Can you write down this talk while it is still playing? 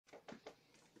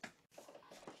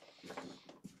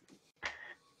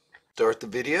start the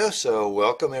video. So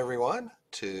welcome everyone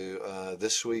to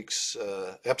this week's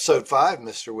episode 5,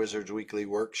 Mr. Wizard's Weekly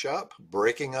Workshop,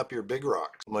 Breaking Up Your Big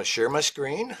Rocks. I'm going to share my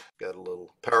screen. Got a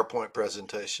little PowerPoint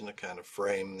presentation to kind of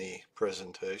frame the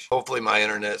presentation. Hopefully my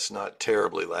internet's not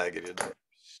terribly laggy.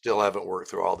 Still haven't worked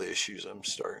through all the issues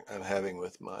I'm having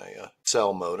with my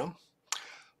cell modem.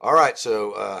 All right,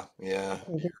 so yeah,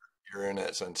 your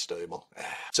internet's unstable.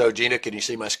 So Gina, can you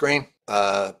see my screen?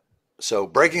 So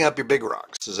breaking up your big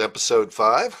rocks. This is episode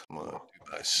 5. I'm gonna do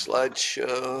my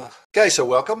slideshow. Okay, so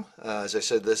welcome. As I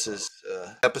said, this is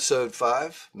episode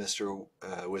 5, Mr.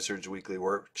 Wizard's Weekly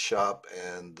Workshop,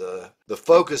 and the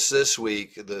focus this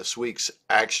week's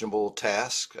actionable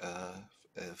task.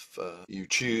 If you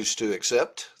choose to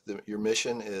accept, your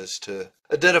mission is to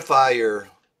identify your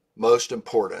most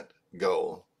important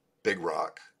goal, big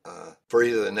rock, for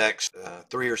either the next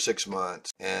 3 or 6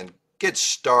 months, and get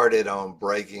started on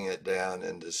breaking it down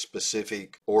into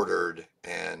specific, ordered,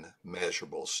 and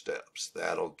measurable steps.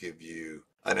 That'll give you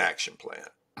an action plan.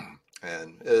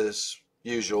 And as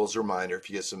usual, as a reminder, if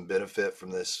you get some benefit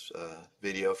from this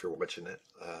video, if you're watching it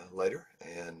later,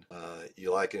 and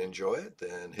you like and enjoy it,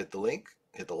 then hit the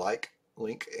like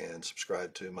link, and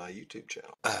subscribe to my YouTube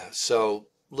channel. So,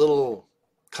 little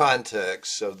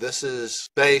context. So this is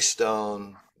based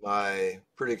on my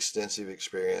pretty extensive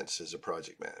experience as a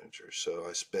project manager. So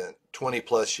I spent 20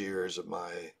 plus years of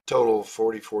my total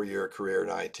 44-year career in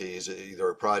IT as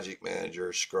either a project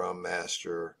manager, scrum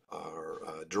master, or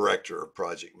director of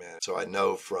project management. So I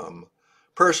know from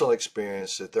personal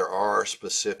experience that there are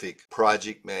specific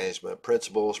project management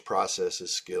principles, processes,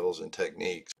 skills, and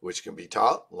techniques which can be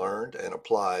taught, learned, and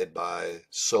applied by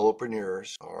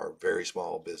solopreneurs or very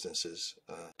small businesses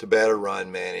to better run,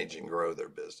 manage, and grow their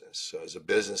business. So as a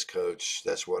business coach,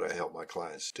 that's what I help my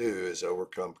clients do, is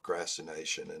overcome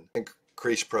procrastination and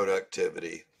increase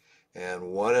productivity.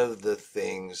 And one of the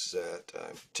things that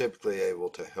I'm typically able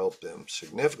to help them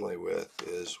significantly with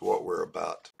is what we're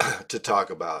about to talk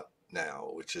about now,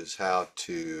 which is how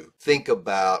to think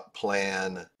about,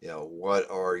 plan, what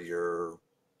are your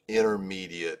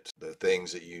intermediate, the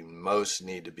things that you most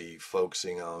need to be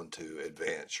focusing on to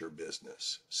advance your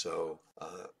business. So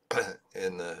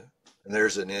and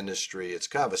there's an industry, it's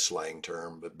kind of a slang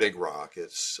term, but big rock,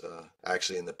 it's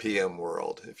actually in the PM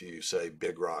world. If you say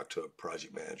big rock to a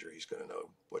project manager, he's going to know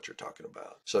what you're talking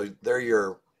about. So they're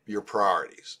your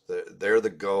priorities. They're the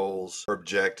goals or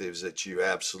objectives that you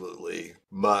absolutely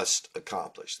must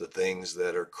accomplish, the things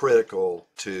that are critical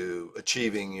to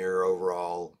achieving your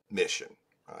overall mission,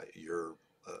 right? Your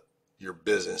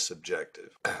business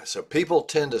objective. So people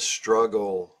tend to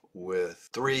struggle with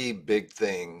 3 big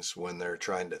things when they're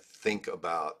trying to think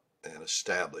about and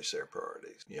establish their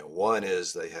priorities. One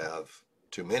is they have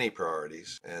too many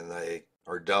priorities and they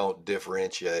don't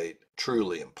differentiate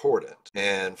truly important.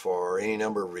 And for any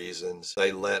number of reasons,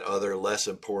 they let other less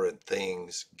important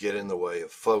things get in the way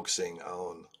of focusing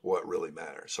on what really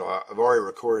matters. So I've already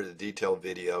recorded a detailed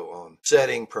video on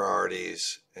setting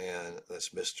priorities, and that's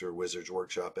Mr. Wizard's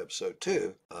Workshop episode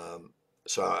 2.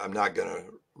 So I'm not going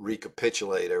to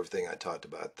recapitulate everything I talked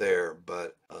about there,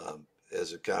 but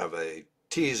as a kind of a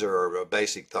teaser or a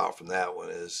basic thought from that one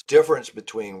is difference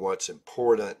between what's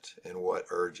important and what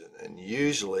urgent. And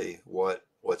usually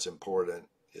what's important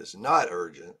is not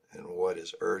urgent, and what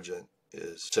is urgent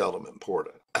is seldom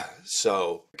important.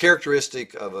 So a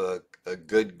characteristic of a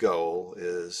good goal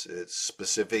is it's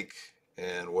specific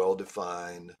and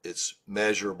well-defined, it's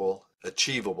measurable,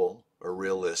 achievable, or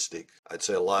realistic. I'd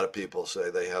say a lot of people say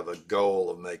they have a goal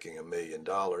of making $1 million.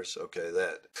 Okay,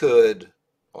 that could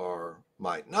or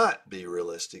might not be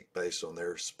realistic based on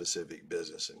their specific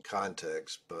business and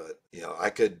context, but I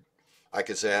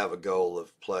could say I have a goal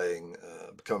of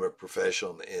become a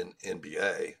professional in the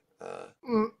NBA.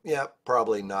 Yeah,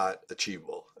 probably not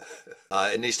achievable.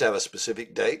 It needs to have a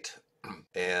specific date.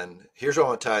 And here's where I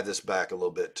want to tie this back a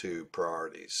little bit to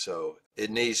priorities. So it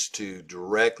needs to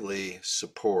directly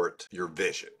support your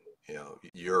vision,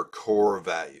 your core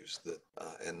values.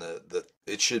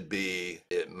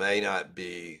 It may not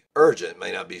be urgent, it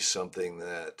may not be something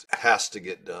that has to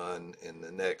get done in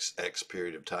the next X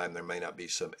period of time. There may not be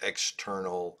some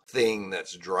external thing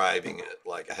that's driving it,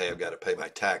 like, hey, I've got to pay my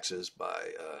taxes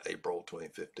by April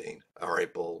 2015, or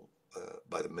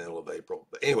by the middle of April.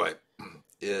 But anyway,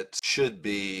 it should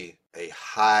be a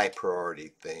high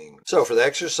priority thing. So for the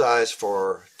exercise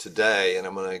for today, and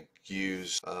I'm going to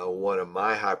use one of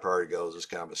my high priority goals as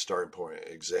kind of a starting point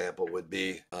example, would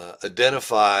be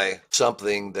identify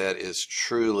something that is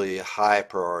truly a high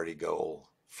priority goal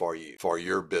for you, for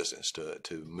your business,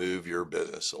 to move your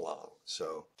business along.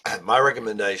 So my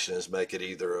recommendation is make it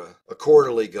either a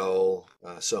quarterly goal,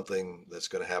 something that's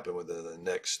going to happen within the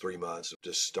next 3 months,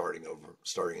 just starting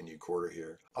a new quarter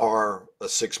here, or a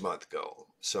 6-month goal.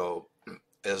 So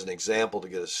as an example, to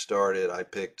get us started, I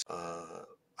picked,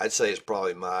 I'd say it's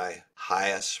probably my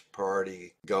highest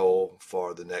priority goal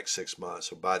for the next 6 months.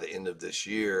 So by the end of this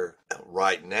year,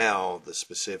 right now, the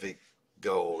specific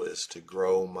goal is to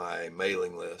grow my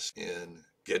mailing list in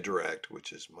Get Direct,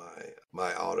 which is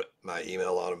my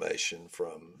email automation,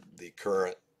 from the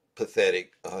current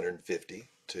pathetic 150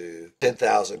 to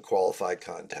 10,000 qualified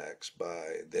contacts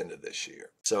by the end of this year.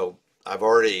 So I've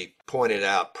already pointed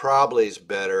out, probably is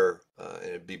better, and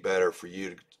it'd be better for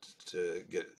you to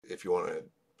get, if you want to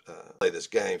play this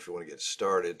game, if you want to get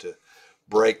started, to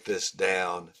break this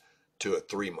down to a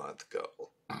 3-month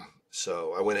goal.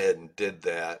 So I went ahead and did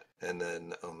that, and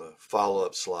then on the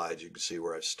follow-up slides, you can see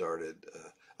where I started.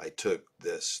 I took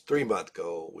this 3-month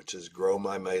goal, which is grow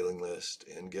my mailing list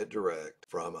in Get Direct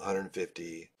from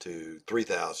 150 to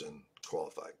 3,000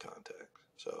 qualified contacts.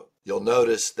 So you'll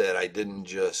notice that I didn't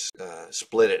just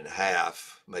split it in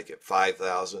half, make it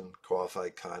 5,000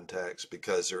 qualified contacts,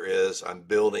 because I'm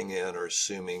building in, or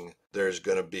assuming there's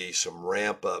going to be some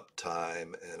ramp up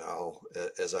time, and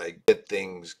as I get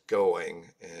things going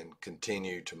and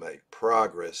continue to make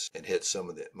progress and hit some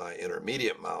of my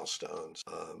intermediate milestones,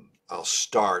 I'll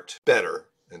start better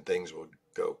and things will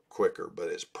go quicker. But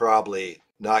it's probably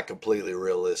not completely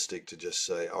realistic to just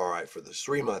say, all right, for this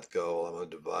 3-month goal, I'm going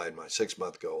to divide my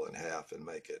 6-month goal in half and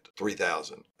make it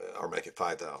 3,000 or make it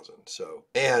 5,000. So,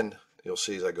 and you'll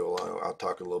see as I go along, I'll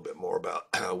talk a little bit more about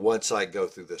once I go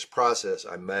through this process,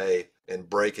 I may and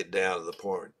break it down to the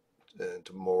point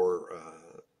to more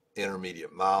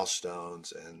intermediate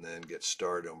milestones, and then get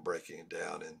started on breaking it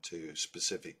down into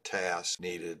specific tasks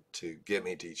needed to get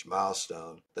me to each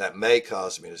milestone. That may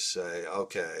cause me to say,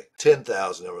 okay,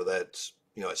 10,000 over, that's,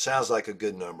 it sounds like a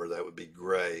good number, that would be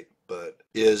great, but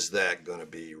is that going to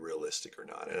be realistic or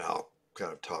not? And I'll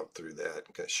kind of talk through that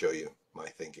and kind of show you my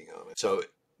thinking on it. So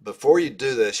before you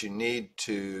do this, you need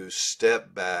to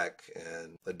step back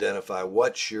and identify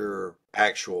what's your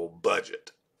actual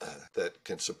budget that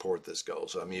can support this goal.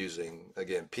 So I'm using,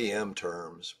 again, PM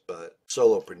terms, but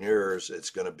solopreneurs, it's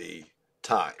going to be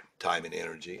time and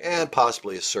energy, and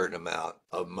possibly a certain amount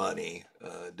of money,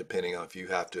 depending on if you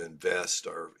have to invest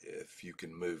or if you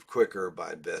can move quicker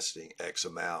by investing X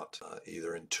amount,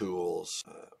 either in tools,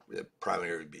 it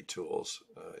primarily be tools.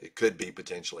 It could be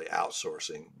potentially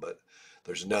outsourcing, but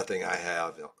there's no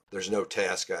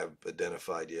task I've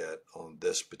identified yet on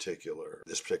this particular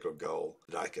goal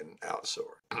that I can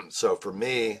outsource. So for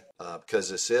me,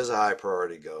 because this is a high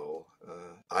priority goal,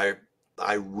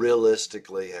 I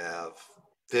realistically have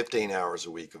 15 hours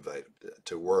a week available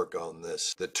to work on the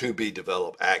to be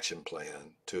developed action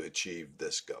plan to achieve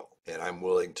this goal. And I'm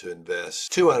willing to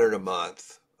invest $200 a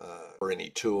month for any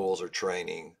tools or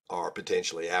training or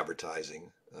potentially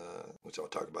advertising, which I'll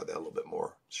talk about that a little bit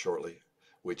more shortly,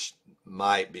 which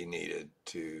might be needed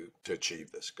to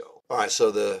achieve this goal. All right,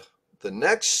 so the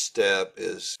next step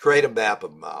is create a map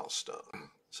of milestones.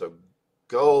 So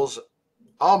goals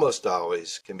almost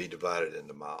always can be divided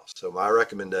into milestones. So my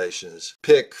recommendation is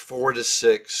pick 4 to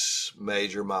 6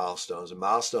 major milestones. And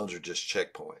milestones are just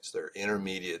checkpoints. They're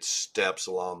intermediate steps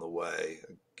along the way.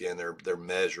 Again, they're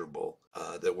measurable,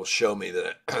 that will show me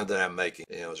that I'm making.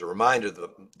 As a reminder,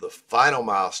 the final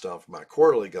milestone for my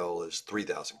quarterly goal is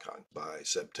 3,000 contacts by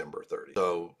September 30th.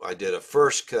 So I did a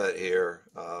first cut here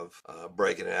of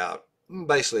breaking it out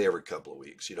basically every couple of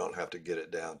weeks. You don't have to get it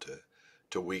down to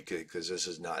weekly, because this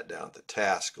is not down at the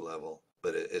task level,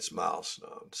 but it's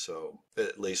milestones. So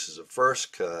at least as a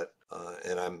first cut,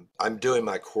 and I'm doing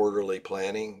my quarterly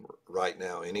planning right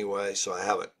now anyway, so I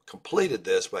haven't completed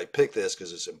this, but I picked this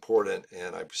because it's important,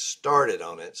 and I've started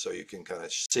on it, so you can kind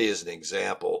of see as an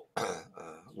example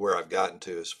where I've gotten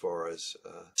to as far as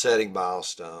setting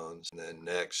milestones. And then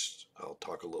next, I'll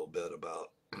talk a little bit about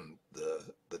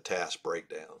the task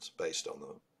breakdowns based on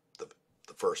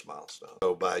the first milestone.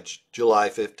 So by July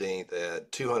 15th, add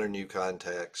 200 new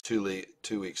contacts. 2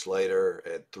 weeks later,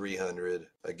 add 300.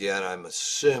 Again, I'm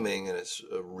assuming, and it's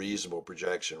a reasonable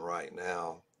projection right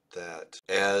now, that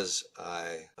as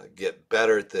I get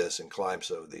better at this and climb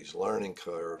some of these learning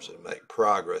curves and make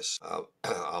progress,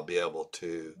 I'll be able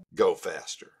to go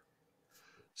faster.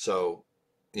 So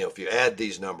if you add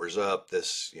these numbers up,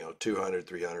 200,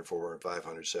 300, 400,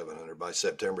 500, 700, by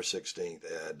September 16th,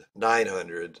 add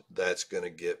 900, that's going to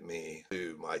get me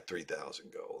to my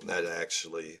 3,000 goal. And that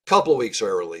actually a couple of weeks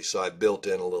early, so I built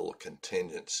in a little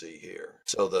contingency here.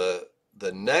 So the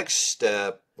next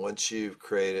step, once you've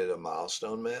created a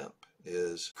milestone map,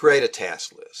 is create a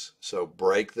task list. So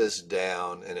break this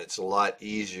down, and it's a lot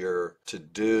easier to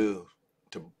do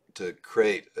to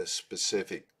create a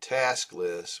specific task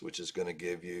list, which is going to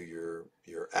give you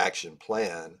your action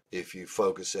plan if you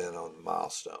focus in on the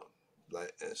milestone.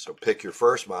 So pick your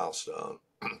first milestone.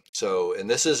 So, and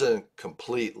this isn't a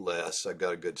complete list. I've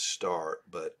got a good start,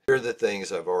 but here are the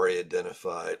things I've already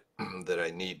identified that I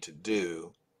need to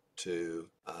do to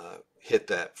hit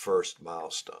that first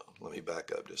milestone. Let me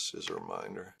back up just as a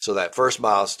reminder. So that first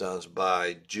milestone is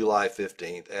by July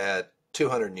 15th, add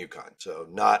 200 new content. So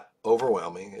not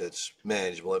overwhelming. It's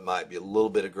manageable. It might be a little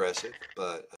bit aggressive,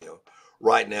 but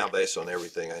right now, based on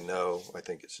everything I know, I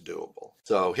think it's doable.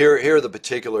 So here are the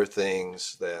particular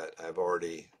things that I've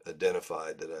already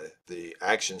identified that the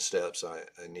action steps I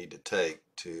need to take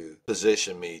to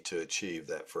position me to achieve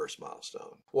that first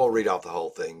milestone. Won't read off the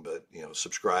whole thing, but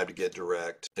subscribe to Get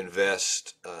Direct,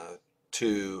 invest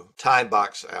to time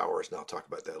box hours, and I'll talk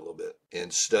about that a little bit,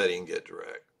 in studying Get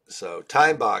Direct. So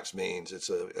time box means it's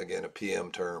again a PM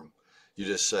term. You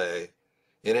just say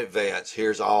in advance,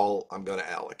 here's all I'm going to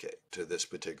allocate to this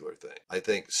particular thing. I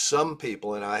think some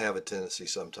people, and I have a tendency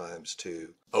sometimes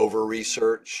to over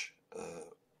research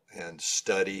and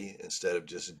study instead of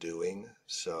just doing.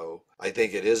 So I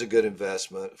think it is a good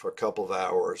investment for a couple of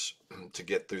hours to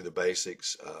get through the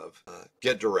basics of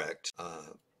Get Direct.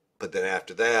 But then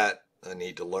after that, I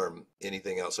need to learn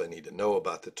anything else I need to know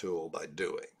about the tool by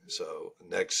doing. So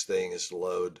the next thing is to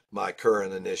load my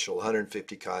current initial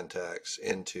 150 contacts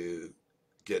into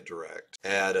Get Direct.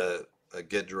 Add a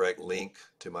Get Direct link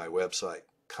to my website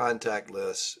contact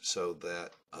list so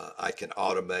that I can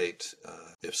automate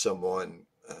if someone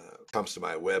comes to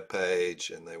my web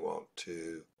page and they want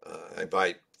to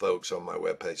invite folks on my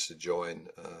web page to join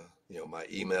my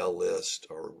email list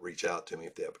or reach out to me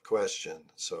if they have a question.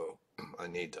 So I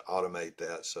need to automate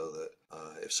that so that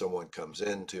if someone comes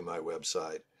into my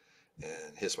website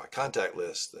and hits my contact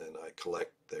list, then I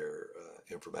collect their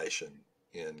information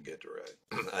in Get Direct.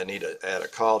 I need to add a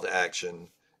call to action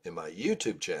in my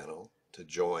YouTube channel to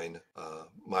join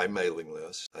my mailing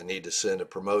list. I need to send a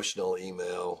promotional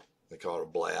email, they call it a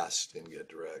blast in Get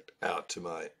Direct, out to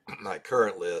my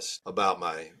current list about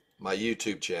my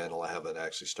YouTube channel. I haven't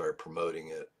actually started promoting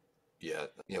it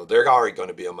yet. They're already going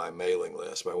to be on my mailing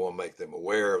list, but I want to make them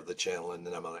aware of the channel, and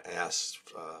then I'm going to ask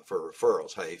for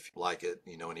referrals. Hey, if you like it,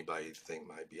 anybody you think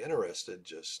might be interested,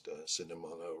 just send them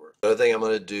on over. The other thing I'm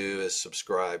going to do is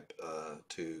subscribe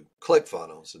to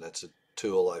ClickFunnels, and that's a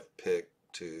tool I've picked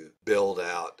to build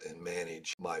out and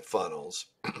manage my funnels.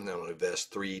 I'm going to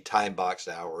invest 3 time boxed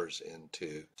hours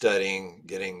into studying,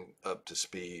 getting up to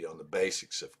speed on the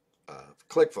basics of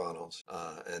ClickFunnels,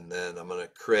 and then I'm going to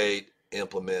create,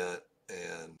 implement,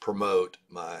 and promote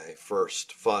my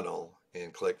first funnel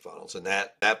in ClickFunnels. And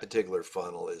that particular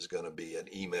funnel is going to be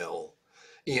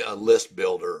a list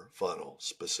builder funnel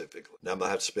specifically. Now I'm going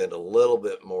to have to spend a little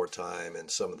bit more time, and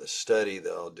some of the study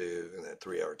that I'll do in that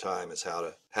 3-hour time is how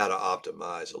to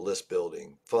optimize a list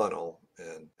building funnel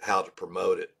and how to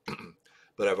promote it.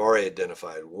 But I've already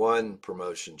identified one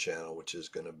promotion channel, which is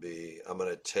going to be, I'm going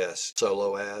to test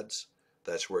solo ads.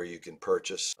 That's where you can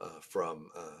purchase from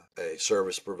a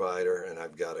service provider, and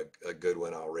I've got a good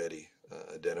one already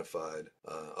identified.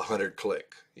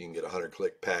 100-click. You can get a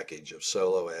 100-click package of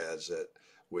solo ads that,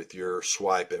 with your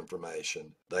swipe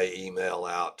information, they email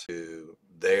out to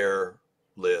their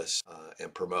list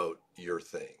and promote your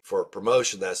thing. For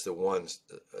promotion, that's the ones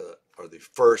are the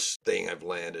first thing I've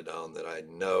landed on that I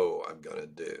know I'm going to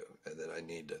do, and then I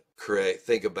need to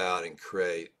think about and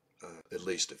create at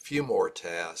least a few more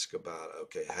tasks about,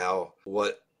 okay,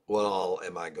 what all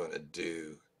am I going to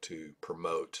do to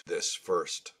promote this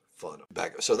first funnel.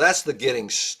 So that's the getting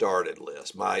started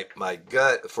list. My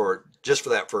gut for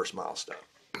that first milestone.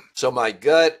 So my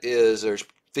gut is there's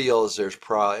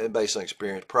probably, based on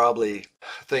experience, probably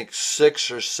I think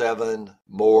 6 or 7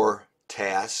 more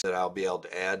tasks that I'll be able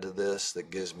to add to this that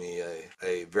gives me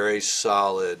a very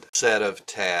solid set of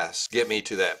tasks, get me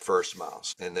to that first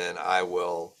milestone. And then I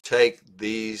will take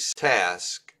these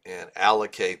tasks and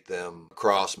allocate them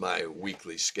across my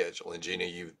weekly schedule. And Gina,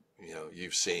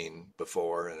 you've seen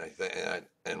before, and I think,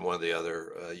 and one of the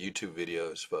other YouTube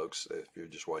videos, folks, if you're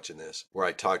just watching this, where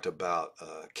I talked about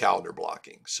calendar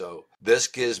blocking. So this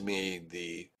gives me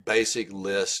the basic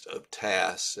list of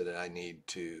tasks that I need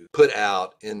to put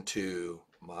out into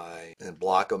and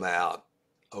block them out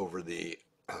over the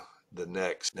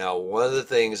next. Now, one of the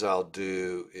things I'll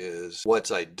do is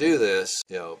once I do this,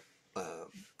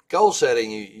 goal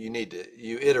setting,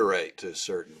 you iterate to a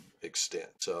certain extent.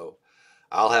 So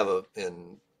I'll have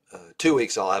in 2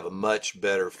 weeks, I'll have a much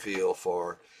better feel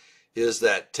for, is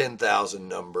that 10,000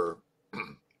 number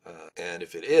And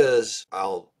if it is,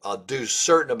 I'll do a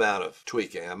certain amount of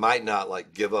tweaking. I might not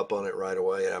like give up on it right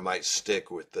away, and I might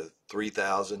stick with the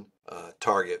 3,000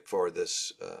 target for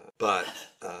this. But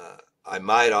I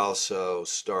might also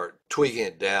start tweaking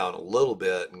it down a little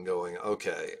bit and going,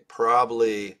 okay,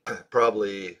 probably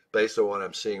based on what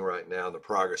I'm seeing right now, the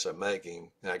progress I'm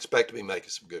making, and I expect to be making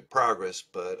some good progress,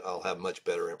 but I'll have much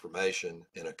better information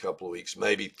in a couple of weeks,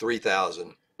 maybe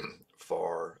 3,000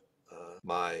 for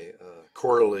my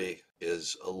quarterly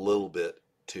is a little bit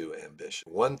too ambitious.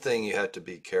 One thing you have to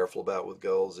be careful about with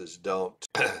goals is don't,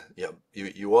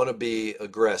 you want to be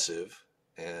aggressive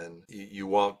and you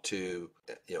want to,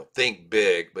 think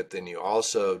big, but then you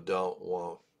also don't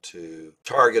want to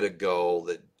target a goal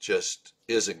that just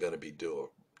isn't going to be doable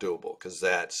because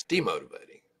that's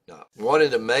demotivating. Now,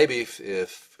 wanted to maybe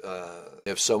if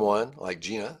someone like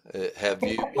Gina, have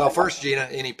you? Well, first, Gina,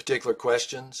 any particular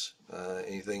questions?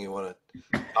 Anything you want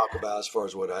to talk about as far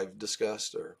as what I've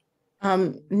discussed, or?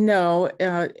 No,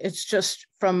 it's just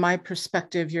from my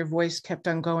perspective, your voice kept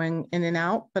on going in and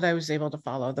out, but I was able to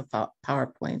follow the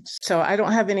PowerPoints. So I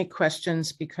don't have any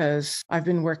questions because I've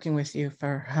been working with you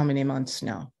for how many months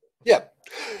now? Yeah.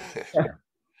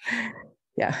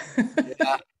 Yeah.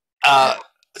 Yeah.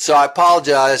 So I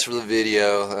apologize for the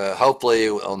video. Hopefully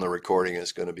on the recording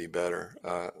it's going to be better.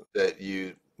 That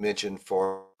you mentioned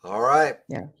for. All right.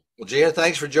 Yeah. Well, Gina,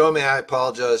 thanks for joining me. I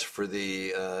apologize for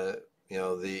the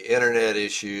internet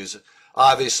issues.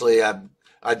 Obviously,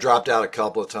 I dropped out a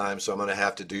couple of times, so I'm going to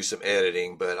have to do some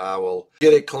editing, but I will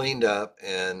get it cleaned up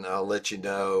and I'll let you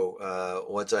know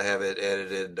once I have it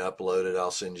edited and uploaded.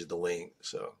 I'll send you the link.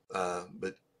 So,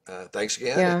 but thanks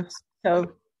again. Yeah.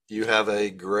 So You have a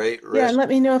great yeah, and rest. let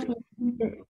me know if you